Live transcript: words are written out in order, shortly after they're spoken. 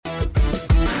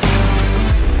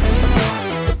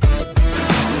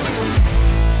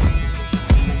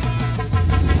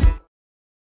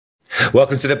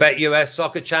Welcome to the BetUS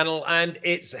Soccer Channel, and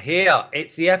it's here.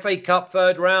 It's the FA Cup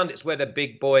third round. It's where the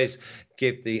big boys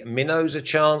give the minnows a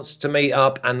chance to meet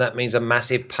up, and that means a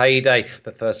massive payday.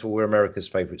 But first of all, we're America's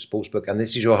favourite sportsbook, and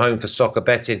this is your home for soccer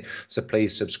betting. So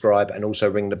please subscribe and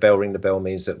also ring the bell. Ring the bell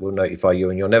means that we'll notify you,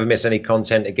 and you'll never miss any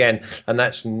content again. And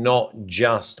that's not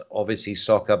just, obviously,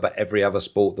 soccer, but every other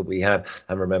sport that we have.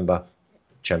 And remember,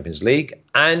 Champions League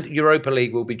and Europa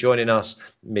League will be joining us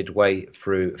midway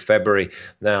through February.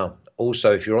 Now,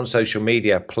 also, if you're on social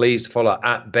media, please follow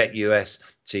at BetUS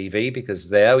TV, because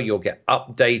there you'll get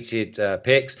updated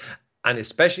picks, and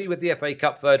especially with the FA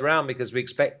Cup third round, because we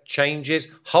expect changes,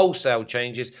 wholesale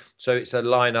changes. So it's a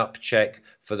lineup check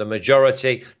for the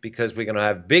majority, because we're going to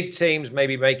have big teams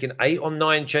maybe making 8 or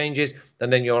 9 changes,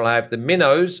 and then you'll have the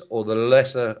minnows or the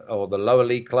lesser or the lower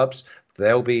league clubs.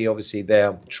 They'll be obviously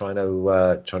there trying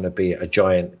to be a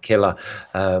giant killer.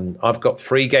 I've got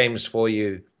 3 games for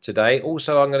you today.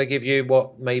 Also, I'm going to give you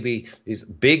what maybe is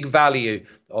big value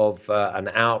of an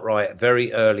outright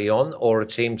very early on, or a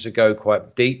team to go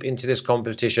quite deep into this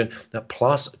competition at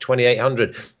plus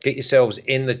 2,800. Get yourselves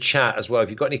in the chat as well.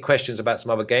 If you've got any questions about some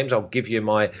other games, I'll give you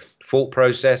my thought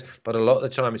process. But a lot of the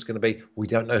time it's going to be, we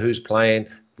don't know who's playing.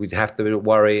 We'd have to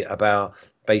worry about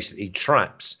basically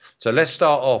traps. So let's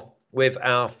start off with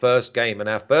our first game, and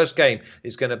our first game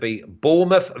is going to be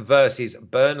Bournemouth versus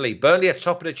Burnley. Burnley are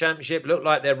top of the Championship, look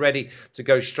like they're ready to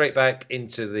go straight back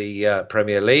into the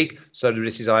Premier League. So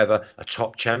this is either a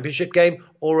top Championship game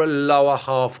or a lower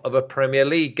half of a Premier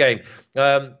League game.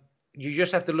 You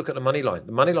just have to look at the money line.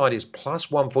 The money line is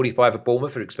plus 145 at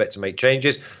Bournemouth, who expect to make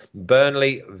changes.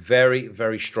 Burnley, very,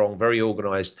 very strong, very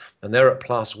organised, and they're at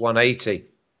plus 180.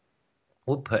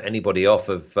 Wouldn't put anybody off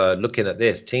of looking at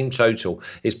this. Team total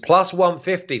is plus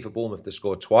 150 for Bournemouth to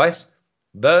score twice.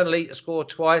 Burnley to score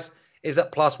twice is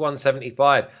at plus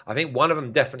 175. I think one of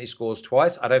them definitely scores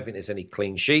twice. I don't think there's any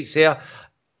clean sheets here.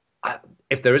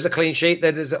 If there is a clean sheet,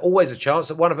 then there's always a chance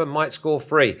that one of them might score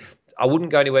 3. I wouldn't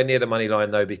go anywhere near the money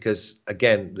line, though, because,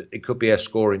 again, it could be a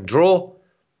scoring draw.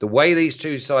 The way these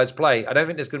two sides play, I don't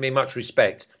think there's going to be much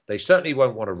respect. They certainly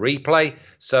won't want to replay.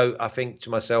 So I think to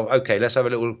myself, okay, let's have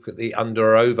a little look at the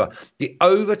under or over. The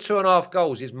over 2.5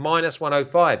 goals is minus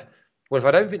 105. Well, if I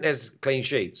don't think there's clean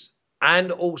sheets,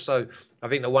 and also I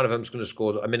think that one of them is going to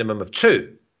score a minimum of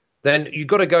 2, then you've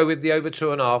got to go with the over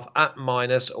 2.5 at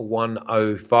minus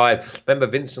 105. Remember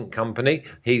Vincent Kompany,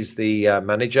 he's the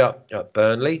manager at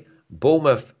Burnley.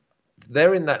 Bournemouth,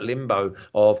 they're in that limbo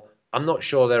of, I'm not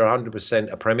sure they're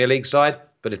 100% a Premier League side,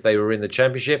 but if they were in the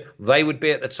Championship, they would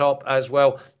be at the top as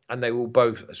well, and they will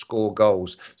both score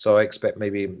goals. So I expect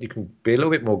maybe you can be a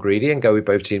little bit more greedy and go with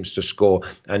both teams to score.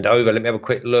 And over, let me have a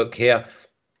quick look here.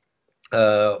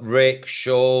 Rick,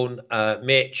 Sean,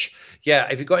 Mitch. Yeah,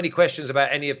 if you've got any questions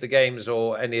about any of the games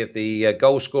or any of the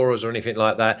goal scorers or anything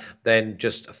like that, then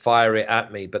just fire it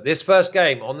at me. But this first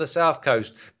game on the South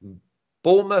Coast,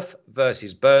 Bournemouth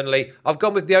versus Burnley. I've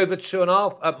gone with the over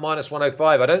 2.5 at minus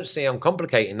 105. I don't see I'm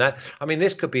complicating that. I mean,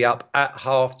 this could be up at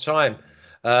half time.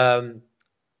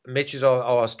 Mitch is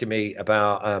asking me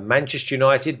about Manchester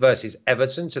United versus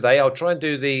Everton today. I'll try and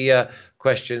do the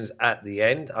questions at the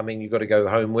end. I mean, you've got to go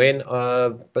home win.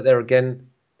 But there again,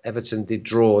 Everton did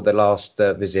draw the last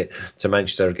visit to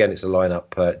Manchester. Again, it's a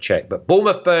lineup check. But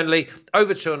Bournemouth, Burnley,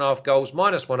 over 2.5 goals,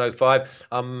 minus 105.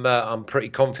 I'm pretty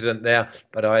confident there.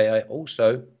 But I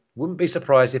also wouldn't be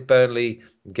surprised if Burnley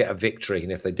get a victory.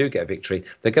 And if they do get a victory,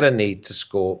 they're going to need to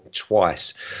score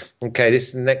twice. Okay, this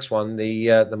is the next one.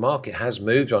 The market has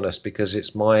moved on us, because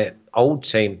it's my old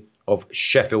team of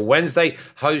Sheffield Wednesday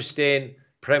hosting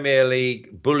Premier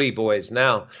League bully boys.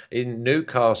 Now, in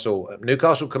Newcastle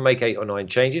can make 8 or 9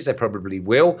 changes. They probably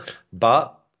will,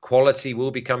 but quality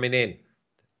will be coming in.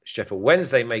 Sheffield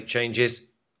Wednesday make changes,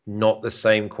 not the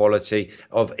same quality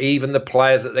of even the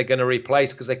players that they're going to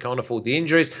replace, because they can't afford the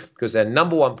injuries, because their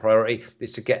number one priority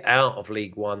is to get out of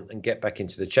League One and get back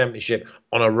into the Championship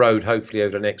on a road, hopefully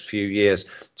over the next few years,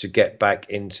 to get back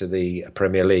into the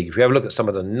Premier League. If you have a look at some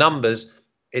of the numbers,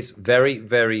 it's very,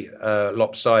 very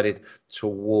lopsided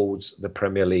towards the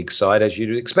Premier League side, as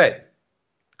you'd expect.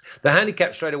 The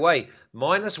handicap straight away,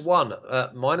 minus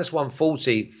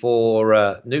 140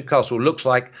 for Newcastle, looks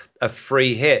like a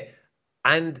free hit.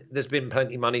 And there's been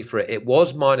plenty of money for it. It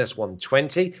was minus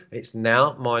 120. It's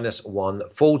now minus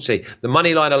 140. The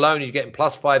money line alone, you're getting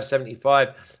plus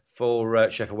 575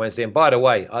 for Sheffield Wednesday. And by the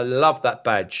way, I love that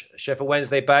badge. Sheffield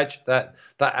Wednesday badge, that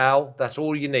owl, that's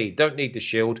all you need. Don't need the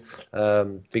shield.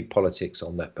 Big politics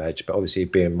on that badge. But obviously,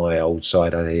 being my old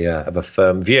side, I have a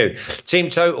firm view. Team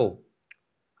total,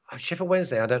 Sheffield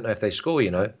Wednesday, I don't know if they score,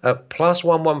 plus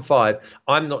 115.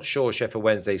 I'm not sure Sheffield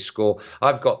Wednesday score.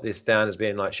 I've got this down as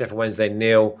being like Sheffield Wednesday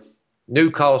 0,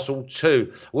 Newcastle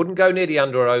 2. I wouldn't go near the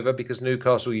under or over because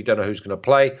Newcastle, you don't know who's going to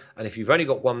play. And if you've only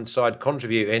got one side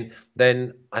contributing,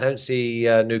 then I don't see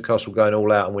Newcastle going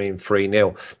all out and winning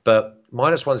 3-0. But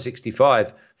minus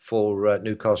 165 for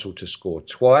Newcastle to score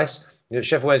twice.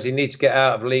 Sheffield Wednesday need to get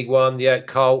out of League One. Yeah,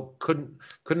 Carl couldn't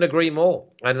agree more.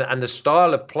 And the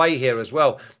style of play here as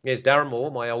well. Here's Darren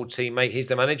Moore, my old teammate. He's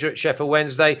the manager at Sheffield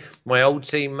Wednesday. My old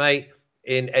teammate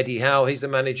in Eddie Howe. He's the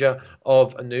manager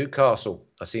of Newcastle.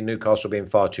 I see Newcastle being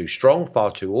far too strong,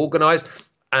 far too organised.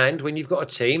 And when you've got a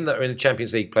team that are in the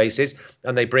Champions League places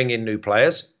and they bring in new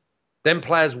players, then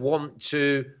players want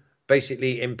to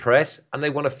basically impress and they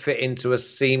want to fit into a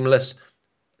seamless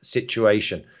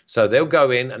situation. So they'll go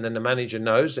in and then the manager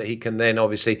knows that he can then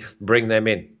obviously bring them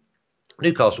in.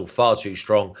 Newcastle far too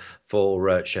strong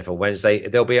for Sheffield Wednesday.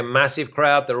 There'll be a massive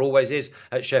crowd. There always is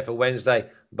at Sheffield Wednesday.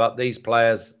 But these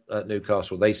players at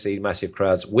Newcastle, they see massive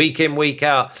crowds week in, week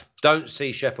out. Don't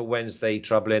see Sheffield Wednesday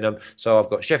troubling them. So I've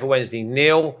got Sheffield Wednesday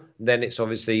 0. Then it's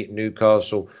obviously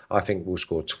Newcastle, I think, will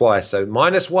score twice. So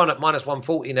 -1 at minus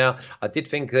 140 now. I did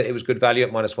think that it was good value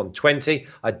at minus 120.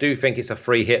 I do think it's a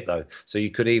free hit, though. So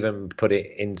you could even put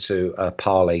it into a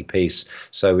parlay piece.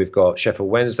 So we've got Sheffield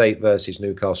Wednesday versus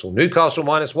Newcastle. Newcastle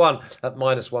 -1 at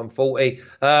minus 140.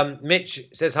 Mitch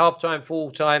says half-time,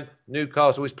 full-time.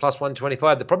 Newcastle is plus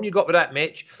 125. The problem you got with that,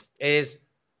 Mitch, is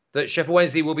that Sheffield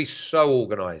Wednesday will be so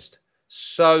organised.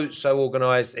 So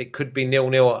organised. It could be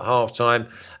 0-0 at half-time.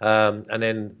 And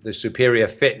then the superior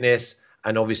fitness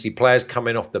and obviously players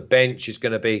coming off the bench is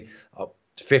going to be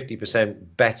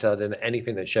 50% better than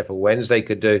anything that Sheffield Wednesday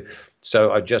could do.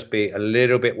 So I'd just be a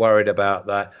little bit worried about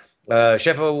that.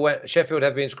 Sheffield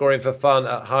have been scoring for fun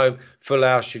at home. Full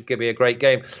house should be a great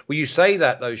game. Well, you say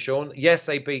that, though, Sean. Yes,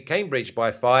 they beat Cambridge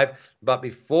by 5. But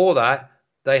before that,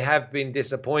 they have been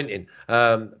disappointing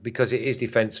because it is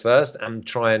defence first and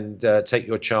try and take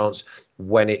your chance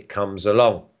when it comes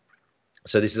along.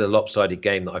 So this is a lopsided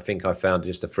game that I think I found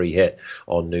just a free hit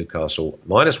on Newcastle.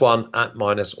 -1 at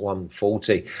minus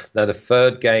 140. Now, the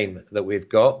third game that we've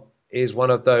got is one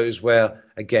of those where,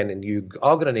 again, you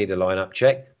are going to need a lineup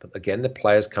check. But again, the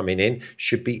players coming in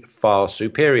should be far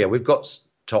superior. We've got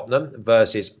Tottenham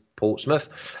versus Portsmouth.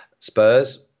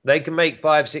 Spurs, they can make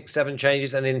 5, 6, 7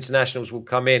 changes and internationals will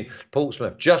come in.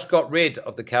 Portsmouth just got rid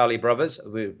of the Cowley brothers,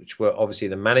 which were obviously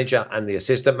the manager and the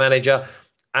assistant manager.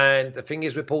 And the thing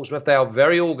is with Portsmouth, they are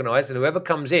very organised and whoever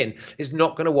comes in is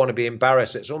not going to want to be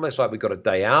embarrassed. It's almost like we've got a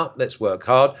day out. Let's work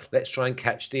hard. Let's try and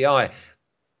catch the eye.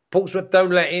 Portsmouth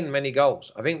don't let in many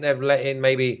goals. I think they've let in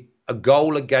maybe a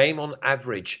goal a game on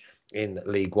average in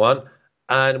League One.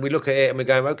 And we look at it and we're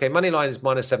going, okay, money line is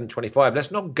minus 725.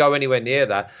 Let's not go anywhere near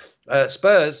that.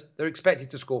 Spurs, they're expected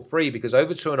to score 3 because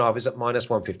over 2.5 is at minus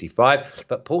 155.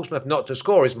 But Portsmouth not to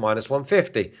score is minus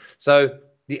 150. So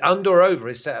the under or over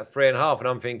is set at 3.5. And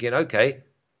I'm thinking, okay,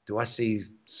 do I see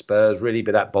Spurs really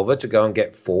be that bothered to go and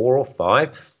get 4 or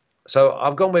 5? So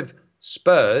I've gone with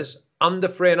Spurs under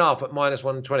 3.5 at minus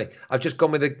 120. I've just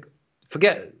gone with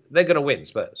forget, they're going to win,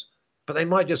 Spurs. But they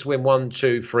might just win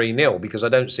 1-2, 3-0 because I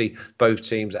don't see both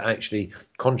teams actually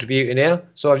contributing here.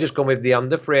 So I've just gone with the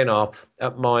under 3.5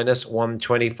 at minus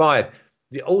 125.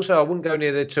 Also, I wouldn't go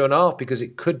near the 2.5 because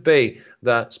it could be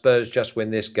that Spurs just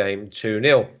win this game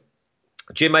 2-0.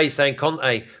 Jim A saying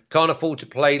Conte can't afford to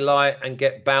play light and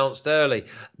get bounced early.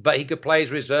 But he could play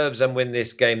his reserves and win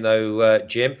this game, though,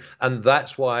 Jim. And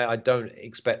that's why I don't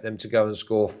expect them to go and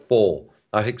score 4.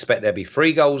 I expect there'll be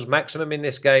 3 goals maximum in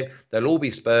this game. They'll all be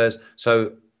Spurs.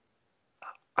 So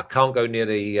I can't go near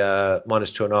the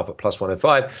minus 2.5 at plus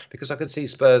 105 because I could see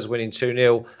Spurs winning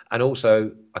 2-0. And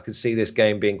also I could see this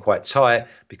game being quite tight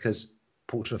because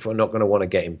Portsmouth are not going to want to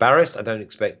get embarrassed. I don't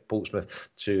expect Portsmouth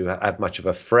to have much of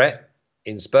a threat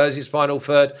in Spurs' final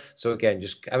third. So again,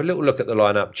 just have a little look at the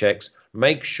lineup checks.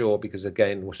 Make sure, because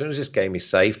again, as soon as this game is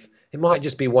safe, it might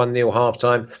just be 1-0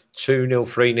 half-time, 2-0,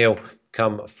 3-0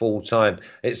 come full time.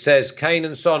 It says Kane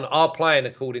and Son are playing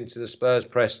according to the Spurs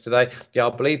press today. Yeah, I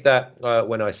believe that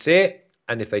when I see it.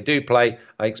 And if they do play,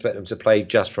 I expect them to play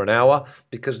just for an hour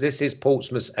because this is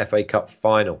Portsmouth's FA Cup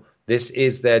final. This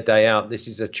is their day out. This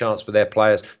is a chance for their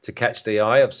players to catch the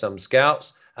eye of some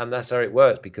scouts. And that's how it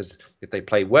works, because if they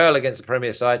play well against the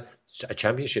Premier side, a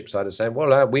Championship side are saying,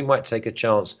 well, we might take a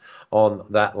chance on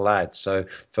that lad. So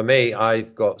for me,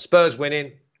 I've got Spurs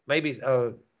winning, maybe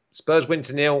Spurs win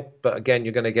to 0, but again,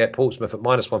 you're going to get Portsmouth at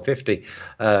minus 150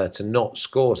 to not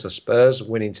score. So Spurs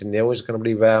winning to 0 is going to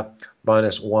be about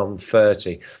minus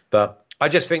 130. But I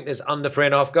just think there's under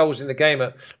 3.5 goals in the game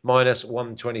at minus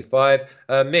 125.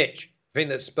 Mitch, think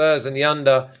that Spurs and the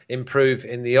under improve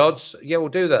in the odds. Yeah, we'll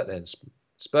do that then.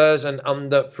 Spurs and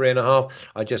under 3.5.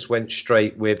 I just went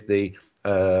straight with the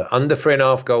under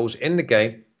 3.5 goals in the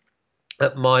game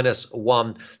at minus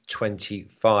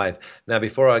 125. Now,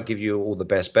 before I give you all the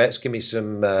best bets, give me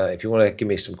some, if you want to give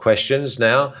me some questions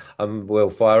now, we'll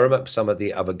fire them up some of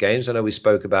the other games. I know we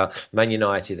spoke about Man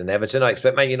United and Everton. I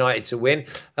expect Man United to win.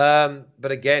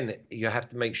 But again, you have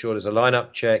to make sure there's a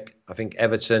lineup check. I think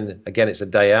Everton, again, it's a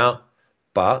day out.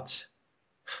 But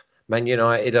Man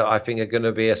United, I think, are going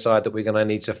to be a side that we're going to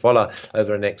need to follow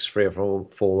over the next 3 or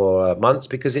 4 months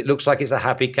because it looks like it's a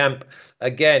happy camp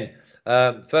again.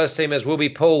 First teamers will be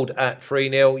pulled at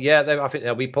 3-0. Yeah, I think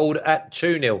they'll be pulled at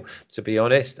 2-0, to be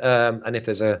honest. And if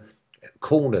there's a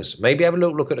corners, maybe have a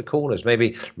look at the corners.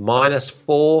 Maybe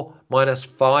 -4,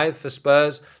 -5 for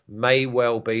Spurs may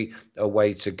well be a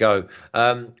way to go.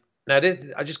 Now,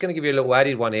 I'm just going to give you a little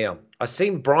added one here. I've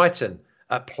seen Brighton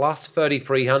at plus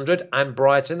 3,300 and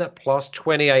Brighton at plus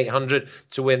 2,800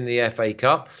 to win the FA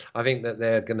Cup. I think that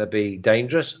they're going to be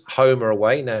dangerous, home or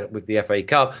away. Now, with the FA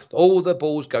Cup, all the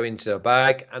balls go into a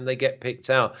bag and they get picked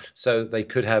out. So they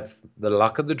could have the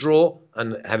luck of the draw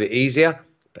and have it easier.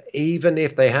 But even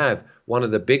if they have one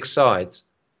of the big sides,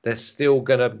 they're still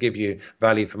going to give you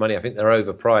value for money. I think they're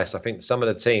overpriced. I think some of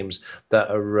the teams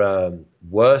that are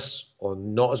worse or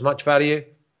not as much value,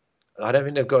 I don't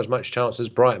think they've got as much chance as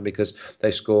Brighton because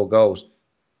they score goals.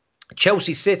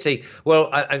 Chelsea City. Well,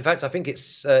 in fact, I think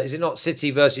it's, is it not City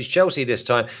versus Chelsea this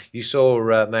time? You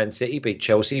saw Man City beat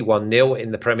Chelsea 1-0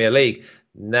 in the Premier League.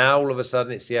 Now, all of a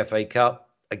sudden, it's the FA Cup.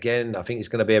 Again, I think it's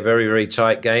going to be a very, very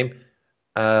tight game.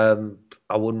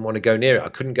 I wouldn't want to go near it. I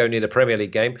couldn't go near the Premier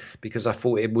League game because I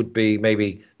thought it would be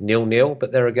maybe 0-0.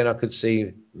 But there again, I could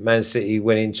see Man City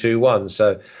winning 2-1.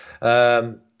 So,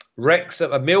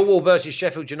 Millwall versus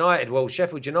Sheffield United. Well,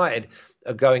 Sheffield United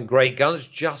are going great guns,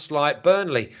 just like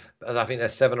Burnley. And I think they're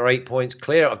 7 or 8 points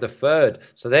clear of the third.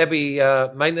 So they'll be,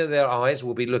 mainly their eyes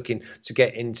will be looking to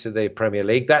get into the Premier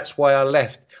League. That's why I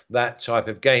left that type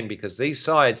of game, because these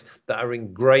sides that are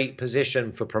in great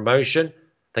position for promotion,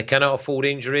 they cannot afford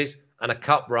injuries and a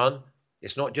cup run.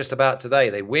 It's not just about today.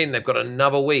 They win, they've got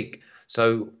another week.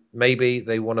 So maybe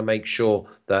they want to make sure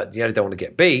that, they don't want to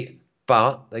get beat,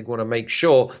 but they want to make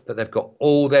sure that they've got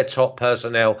all their top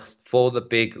personnel for the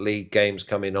big league games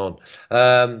coming on.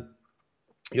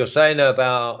 You're saying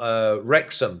about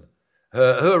Wrexham. Who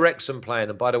are Wrexham playing?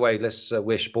 And by the way, let's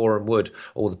wish Boreham Wood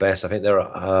all the best. I think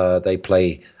they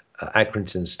play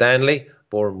Accrington Stanley.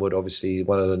 Boreham Wood, obviously,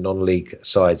 one of the non-league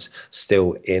sides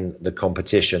still in the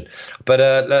competition. But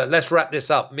let's wrap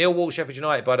this up. Millwall, Sheffield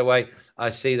United, by the way, I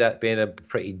see that being a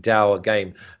pretty dour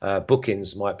game.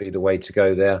 Bookings might be the way to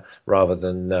go there rather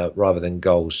than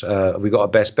goals. Have we got our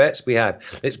best bets? We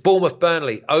have. It's Bournemouth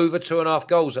Burnley over 2.5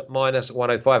 goals at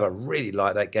 -105. I really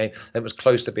like that game. It was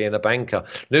close to being a banker.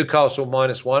 Newcastle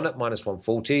 -1 at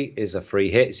 -140 is a free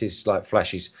hit. This is like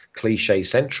Flashy's cliche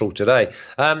central today.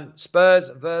 Spurs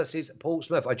versus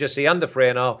Portsmouth. I just see under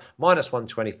 3.5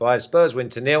 -125. Spurs win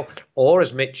to 0, or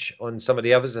as Mitch and some of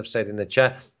the others have said in the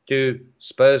chat, do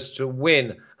Spurs to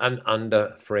win and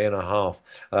under 3.5.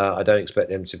 I don't expect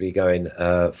them to be going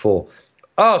 4.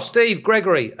 Oh, Steve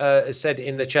Gregory has said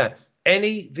in the chat,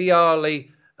 any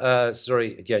Vialli,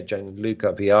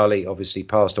 Gianluca Vialli obviously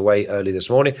passed away early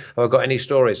this morning. Have I got any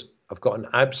stories? I've got an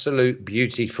absolute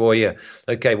beauty for you.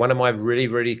 Okay, one of my really,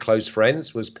 really close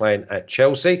friends was playing at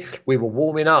Chelsea. We were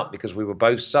warming up because we were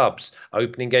both subs.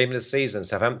 Opening game of the season,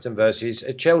 Southampton versus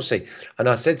Chelsea. And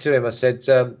I said to him,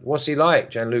 what's he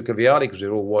like, Gianluca Vialli? Because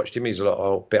we've all watched him. He's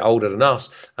a bit older than us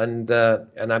and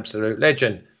an absolute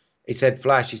legend. He said,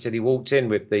 Flash, he walked in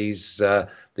with these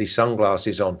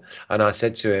sunglasses on. And I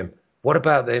said to him, what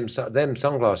about them? Them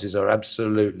sunglasses are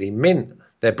absolutely mint.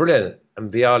 They're brilliant.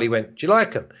 And Vialli went, do you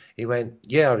like them? He went,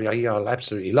 yeah, I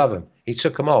absolutely love them. He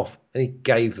took them off and he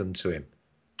gave them to him.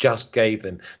 Just gave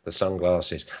them the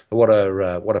sunglasses. What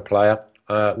a player.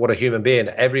 What a human being.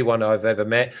 Everyone I've ever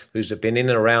met who's been in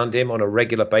and around him on a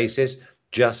regular basis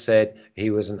just said he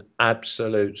was an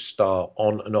absolute star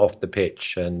on and off the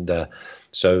pitch. And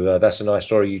so that's a nice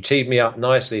story. You teed me up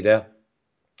nicely there.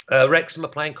 Wrexham are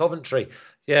playing Coventry.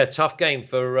 Yeah, tough game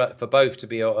for both, to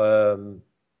be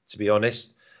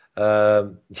honest.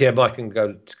 My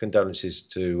condolences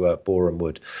to Boreham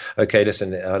Wood. Okay,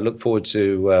 listen, I look forward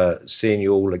to seeing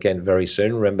you all again very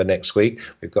soon. Remember, next week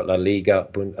we've got La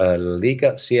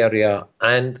Liga, Serie A,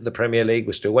 and the Premier League.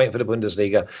 We're still waiting for the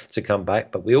Bundesliga to come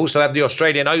back, but we also have the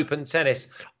Australian Open tennis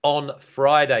on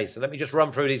Friday. So let me just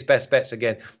run through these best bets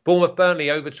again. Bournemouth Burnley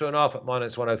over 2.5 at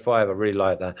 -105. I really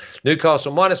like that.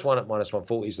 Newcastle -1 at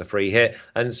 -140 is the free hit,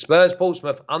 and Spurs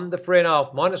Portsmouth under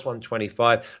 3.5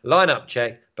 -125. Lineup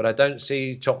check. But I don't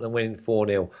see Tottenham winning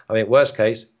 4-0. I mean, worst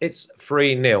case, it's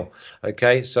 3-0.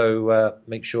 Okay, so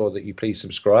make sure that you please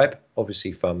subscribe.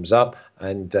 Obviously, thumbs up,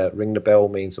 and ring the bell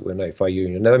means that we'll notify you.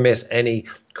 You'll never miss any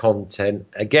content.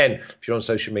 Again, if you're on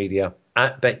social media,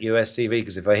 at BetUS TV,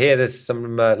 because if I hear there's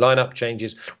some lineup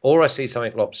changes or I see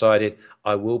something lopsided,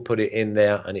 I will put it in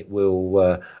there, and it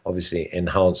will obviously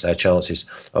enhance our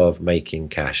chances of making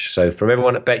cash. So from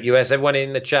everyone at BetUS, everyone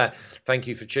in the chat, thank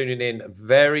you for tuning in.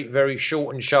 Very, very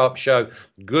short and sharp show.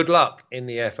 Good luck in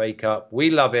the FA Cup.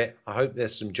 We love it. I hope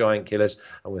there's some giant killers,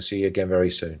 and we'll see you again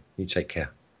very soon. You take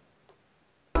care.